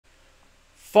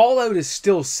Fallout is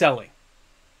still selling.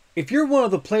 If you're one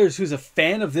of the players who's a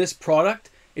fan of this product,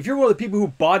 if you're one of the people who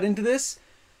bought into this,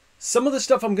 some of the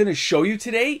stuff I'm going to show you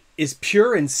today is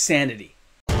pure insanity.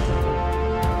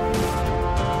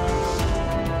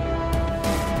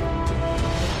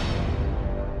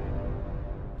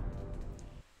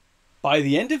 By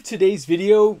the end of today's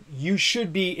video, you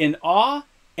should be in awe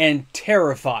and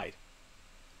terrified.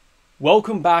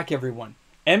 Welcome back, everyone.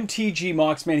 MTG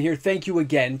Moxman here. Thank you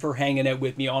again for hanging out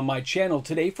with me on my channel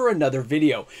today for another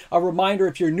video. A reminder,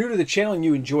 if you're new to the channel and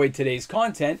you enjoyed today's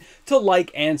content, to like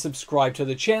and subscribe to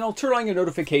the channel. Turn on your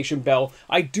notification bell.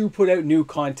 I do put out new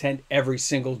content every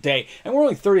single day. And we're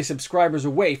only 30 subscribers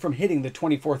away from hitting the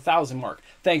 24,000 mark.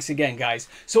 Thanks again, guys.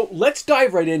 So let's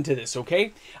dive right into this,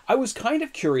 okay? I was kind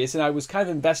of curious and I was kind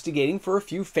of investigating for a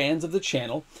few fans of the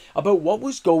channel about what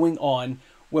was going on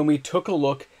when we took a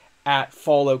look at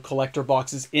Fallout collector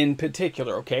boxes in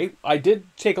particular, okay? I did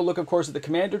take a look, of course, at the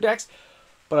commander decks,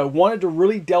 but I wanted to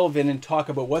really delve in and talk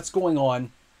about what's going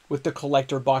on with the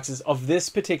collector boxes of this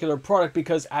particular product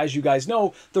because, as you guys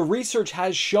know, the research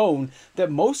has shown that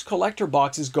most collector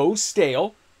boxes go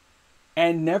stale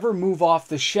and never move off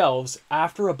the shelves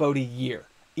after about a year.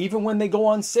 Even when they go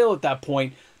on sale at that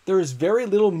point, there is very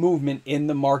little movement in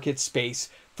the market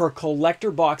space for collector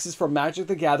boxes for Magic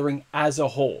the Gathering as a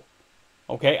whole.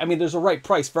 Okay, I mean, there's a right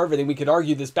price for everything. We could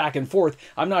argue this back and forth.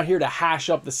 I'm not here to hash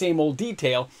up the same old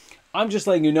detail. I'm just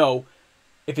letting you know,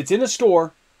 if it's in a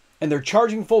store and they're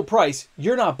charging full price,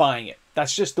 you're not buying it.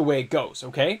 That's just the way it goes,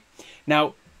 okay?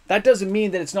 Now, that doesn't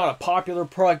mean that it's not a popular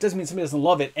product. Doesn't mean somebody doesn't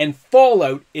love it. And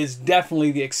Fallout is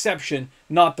definitely the exception,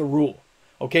 not the rule.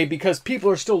 Okay, because people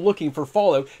are still looking for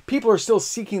Fallout. People are still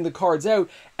seeking the cards out.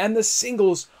 And the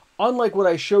singles, unlike what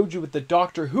I showed you with the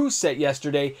Doctor Who set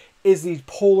yesterday, is the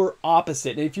polar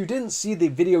opposite. And if you didn't see the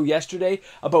video yesterday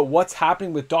about what's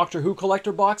happening with Doctor Who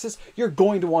collector boxes, you're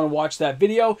going to want to watch that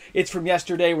video. It's from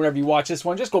yesterday. Whenever you watch this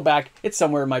one, just go back. It's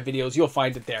somewhere in my videos. You'll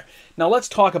find it there. Now let's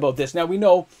talk about this. Now we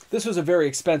know this was a very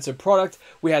expensive product.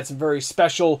 We had some very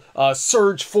special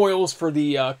surge foils for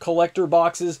the collector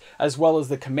boxes, as well as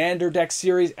the Commander deck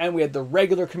series, and we had the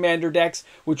regular Commander decks,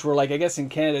 which were like, I guess in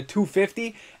Canada,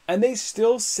 $250, and they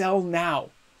still sell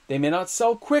now. They may not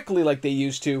sell quickly like they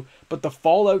used to, but the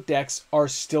Fallout decks are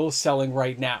still selling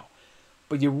right now.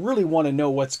 But you really want to know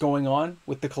what's going on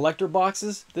with the collector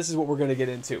boxes? This is what we're going to get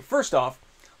into. First off,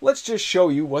 let's just show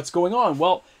you what's going on.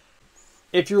 Well,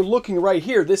 if you're looking right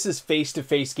here, this is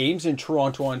face-to-face games in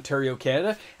Toronto, Ontario,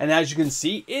 Canada. And as you can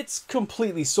see, it's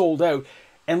completely sold out.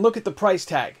 And look at the price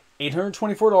tag,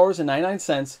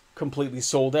 $824.99, completely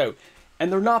sold out.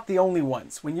 And they're not the only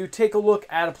ones. When you take a look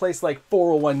at a place like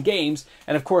 401 Games,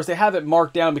 and of course they have it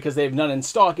marked down because they have none in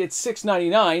stock, it's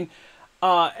 $6.99,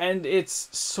 and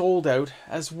it's sold out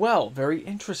as well. Very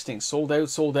interesting. Sold out,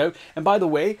 sold out. And by the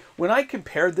way, when I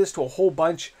compared this to a whole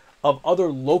bunch of other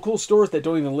local stores that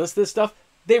don't even list this stuff,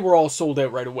 they were all sold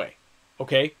out right away.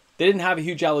 Okay? They didn't have a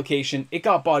huge allocation. It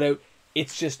got bought out.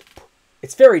 It's just,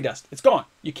 it's fairy dust. It's gone.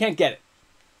 You can't get it.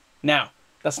 Now,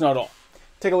 that's not all.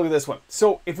 Take a look at this one.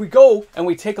 So if we go and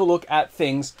we take a look at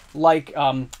things like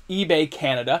eBay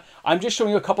Canada, I'm just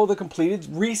showing you a couple of the completed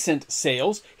recent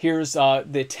sales. Here's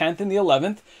the 10th and the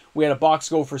 11th. We had a box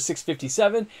go for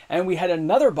 $657, and we had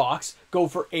another box go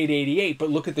for $888. But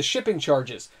look at the shipping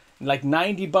charges, like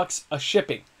 $90 a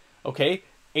shipping. Okay,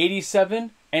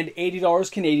 $87 and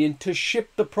 $80 Canadian to ship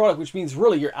the product, which means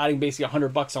really you're adding basically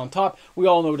 $100 on top. We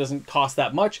all know it doesn't cost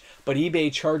that much, but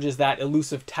eBay charges that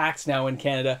elusive tax now in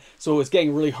Canada, so it's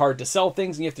getting really hard to sell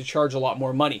things and you have to charge a lot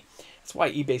more money. That's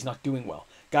why eBay's not doing well.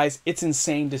 Guys, it's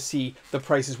insane to see the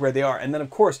prices where they are. And then of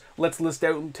course, let's list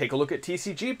out and take a look at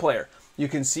TCG Player. You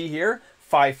can see here,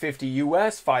 $550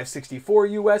 US,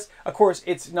 $564 US. Of course,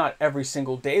 it's not every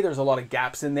single day. There's a lot of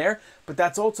gaps in there, but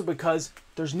that's also because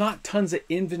there's not tons of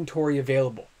inventory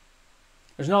available.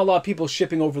 There's not a lot of people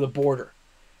shipping over the border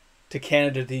to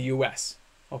Canada to the US,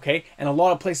 okay? And a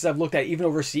lot of places I've looked at, even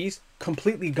overseas,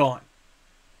 completely gone.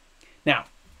 Now,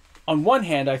 on one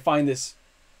hand, I find this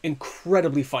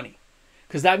incredibly funny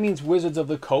because that means Wizards of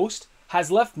the Coast has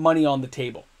left money on the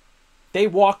table. They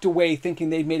walked away thinking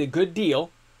they'd made a good deal.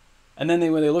 And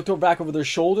then when they looked back over their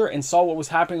shoulder and saw what was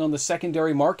happening on the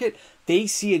secondary market, they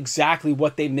see exactly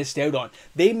what they missed out on.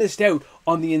 They missed out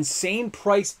on the insane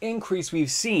price increase we've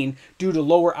seen due to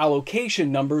lower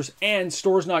allocation numbers and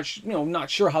stores not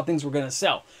sure how things were going to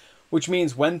sell. Which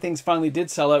means when things finally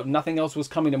did sell out, nothing else was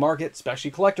coming to market,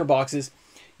 especially collector boxes.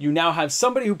 You now have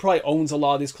somebody who probably owns a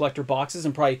lot of these collector boxes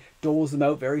and probably doles them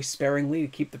out very sparingly to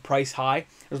keep the price high.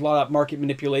 There's a lot of market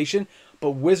manipulation.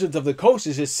 But Wizards of the Coast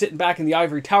is just sitting back in the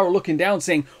ivory tower looking down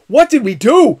saying, what did we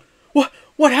do?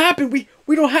 What What happened?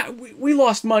 We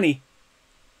lost money.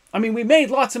 I mean, we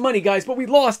made lots of money, guys, but we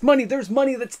lost money. There's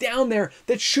money that's down there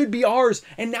that should be ours,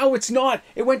 and now it's not.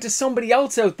 It went to somebody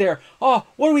else out there. Oh,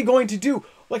 what are we going to do?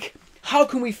 Like, how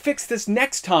can we fix this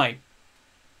next time?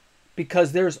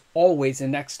 Because there's always a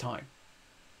next time.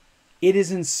 It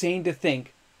is insane to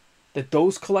think that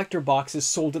those collector boxes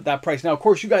sold at that price. Now, of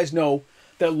course, you guys know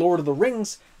that Lord of the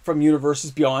Rings from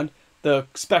Universes Beyond, the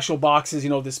special boxes,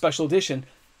 you know, the special edition,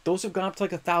 those have gone up to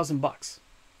like $1,000.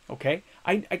 Okay?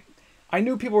 I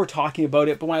knew people were talking about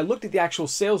it, but when I looked at the actual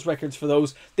sales records for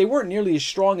those, they weren't nearly as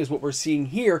strong as what we're seeing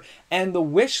here. And the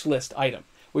wish list item,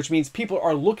 which means people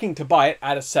are looking to buy it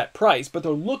at a set price, but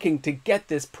they're looking to get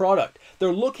this product.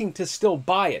 They're looking to still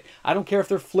buy it. I don't care if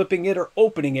they're flipping it or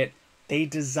opening it. They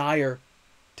desire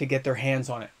to get their hands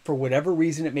on it for whatever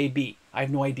reason it may be. I have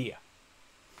no idea.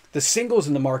 The singles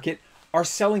in the market are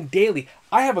selling daily.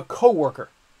 I have a coworker.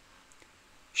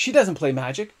 She doesn't play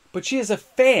Magic, but she is a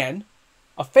fan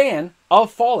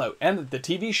of Fallout and the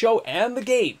TV show and the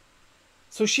game.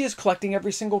 So she is collecting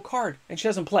every single card, and she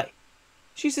doesn't play.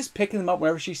 She's just picking them up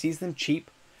whenever she sees them cheap,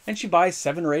 and she buys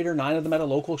 7 or 8 or 9 of them at a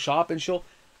local shop, and she'll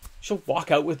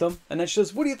walk out with them, and then she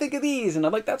says, "What do you think of these?" And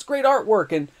I'm like, "That's great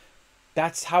artwork," and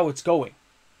that's how it's going.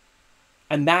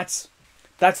 And that's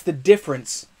the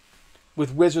difference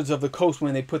with Wizards of the Coast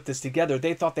when they put this together.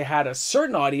 They thought they had a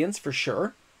certain audience for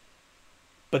sure,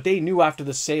 but they knew after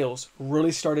the sales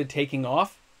really started taking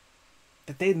off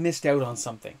that they missed out on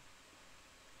something.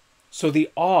 So the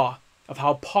awe of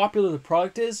how popular the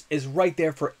product is right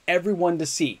there for everyone to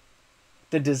see.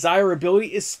 The desirability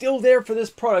is still there for this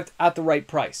product at the right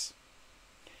price.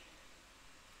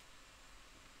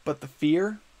 But the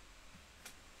fear,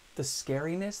 the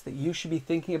scariness that you should be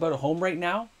thinking about at home right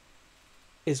now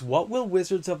is, what will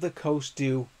Wizards of the Coast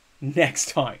do next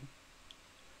time?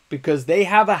 Because they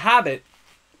have a habit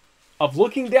of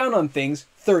looking down on things,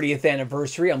 30th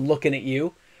anniversary, I'm looking at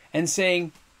you, and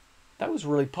saying, that was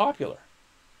really popular.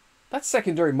 That's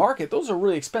secondary market. Those are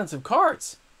really expensive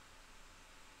cards.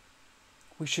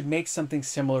 We should make something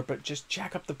similar, but just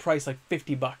jack up the price like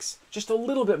 $50. Just a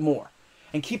little bit more.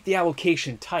 And keep the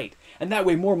allocation tight. And that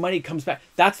way more money comes back.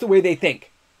 That's the way they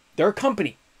think. They're a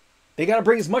company. They got to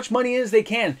bring as much money in as they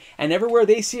can. And everywhere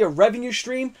they see a revenue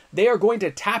stream, they are going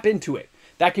to tap into it.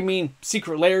 That can mean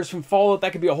secret layers from Fallout.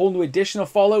 That could be a whole new edition of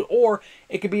Fallout. Or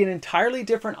it could be an entirely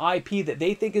different IP that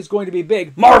they think is going to be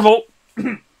big. Marvel!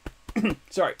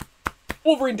 Sorry.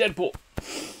 Wolverine, Deadpool.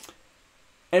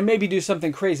 And maybe do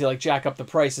something crazy like jack up the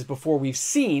prices before we've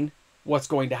seen what's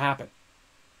going to happen.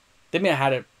 They may have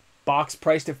had a box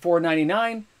priced at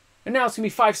 $4.99, and now it's going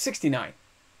to be $5.69.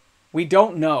 We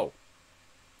don't know.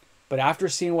 But after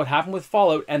seeing what happened with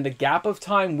Fallout and the gap of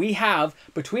time we have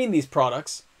between these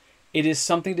products, it is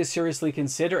something to seriously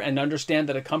consider and understand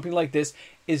that a company like this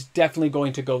is definitely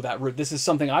going to go that route. This is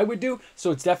something I would do,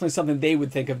 so it's definitely something they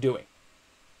would think of doing.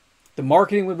 The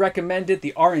marketing would recommend it.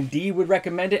 The R&D would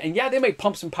recommend it. And yeah, they may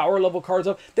pump some power level cards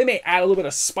up. They may add a little bit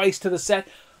of spice to the set.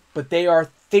 But they are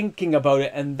thinking about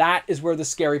it. And that is where the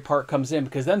scary part comes in.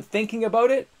 Because them thinking about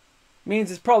it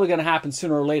means it's probably going to happen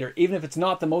sooner or later. Even if it's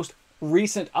not the most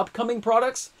recent upcoming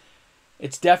products,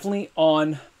 it's definitely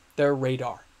on their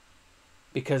radar.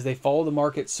 Because they follow the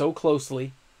market so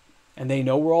closely. And they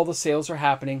know where all the sales are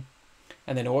happening.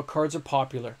 And they know what cards are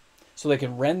popular. So they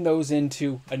can run those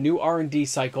into a new R&D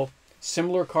cycle.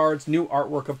 Similar cards, new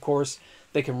artwork, of course.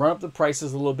 They can run up the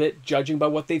prices a little bit, judging by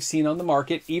what they've seen on the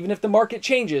market. Even if the market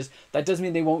changes, that doesn't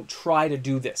mean they won't try to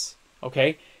do this.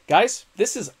 Okay? Guys,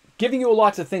 this is giving you a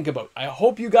lot to think about. I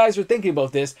hope you guys are thinking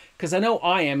about this, because I know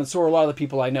I am, and so are a lot of the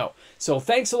people I know. So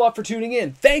thanks a lot for tuning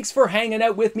in. Thanks for hanging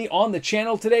out with me on the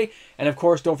channel today. And of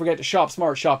course, don't forget to shop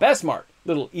smart, shop S-Smart.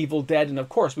 Little Evil Dead. And of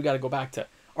course, we got to go back to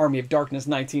Army of Darkness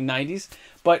 1990s.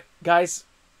 But guys,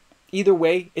 either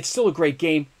way, it's still a great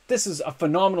game. This is a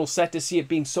phenomenal set to see it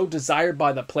being so desired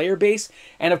by the player base.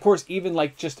 And of course, even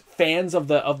like just fans of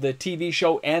the TV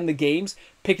show and the games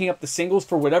picking up the singles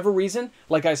for whatever reason.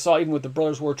 Like I saw even with the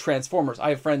Brothers War Transformers. I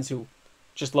have friends who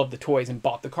just love the toys and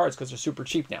bought the cards because they're super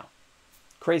cheap now.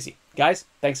 Crazy. Guys,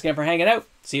 thanks again for hanging out.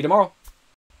 See you tomorrow.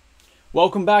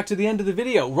 Welcome back to the end of the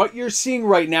video. What you're seeing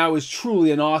right now is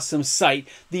truly an awesome sight.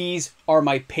 These are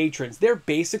my patrons. They're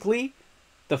basically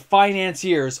the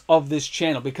financiers of this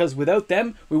channel, because without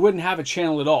them, we wouldn't have a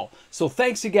channel at all. So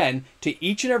thanks again to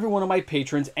each and every one of my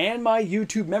patrons and my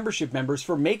YouTube membership members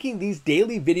for making these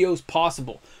daily videos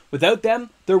possible. Without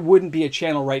them, there wouldn't be a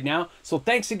channel right now. So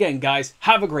thanks again, guys.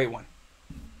 Have a great one.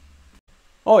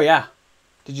 Oh yeah,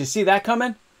 did you see that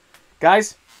coming?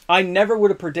 Guys, I never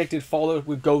would have predicted Fallout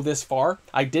would go this far.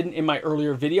 I didn't in my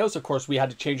earlier videos. Of course, we had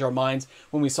to change our minds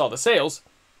when we saw the sales.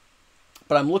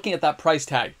 But I'm looking at that price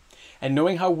tag and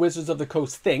knowing how Wizards of the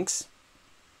Coast thinks,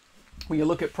 when you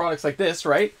look at products like this,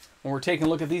 right? When we're taking a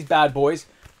look at these bad boys,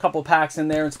 a couple packs in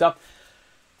there and stuff,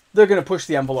 they're going to push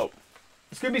the envelope.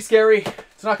 It's going to be scary.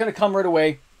 It's not going to come right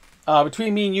away.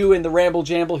 Between me and you and the ramble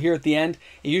jamble here at the end,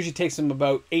 it usually takes them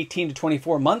about 18 to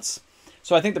 24 months.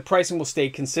 So I think the pricing will stay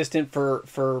consistent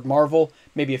for Marvel,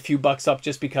 maybe a few bucks up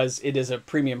just because it is a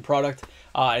premium product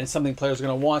and something players are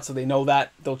going to want, so they know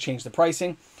that. They'll change the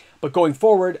pricing. But going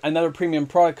forward, another premium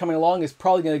product coming along is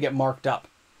probably going to get marked up.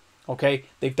 Okay?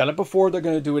 They've done it before. They're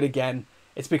going to do it again.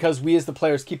 It's because we as the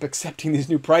players keep accepting these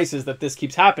new prices that this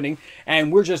keeps happening,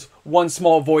 and we're just one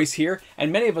small voice here,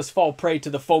 and many of us fall prey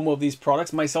to the FOMO of these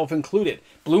products, myself included.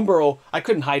 Bloomborough, I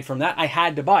couldn't hide from that. I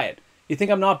had to buy it. You think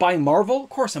I'm not buying Marvel?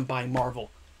 Of course I'm buying Marvel.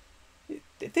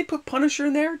 If they put Punisher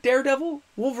in there, Daredevil,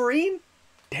 Wolverine,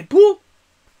 Deadpool,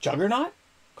 Juggernaut,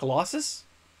 Colossus,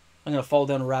 I'm going to fall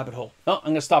down a rabbit hole. Oh,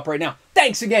 I'm going to stop right now.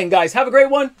 Thanks again, guys. Have a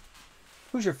great one.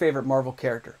 Who's your favorite Marvel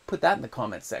character? Put that in the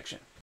comments section.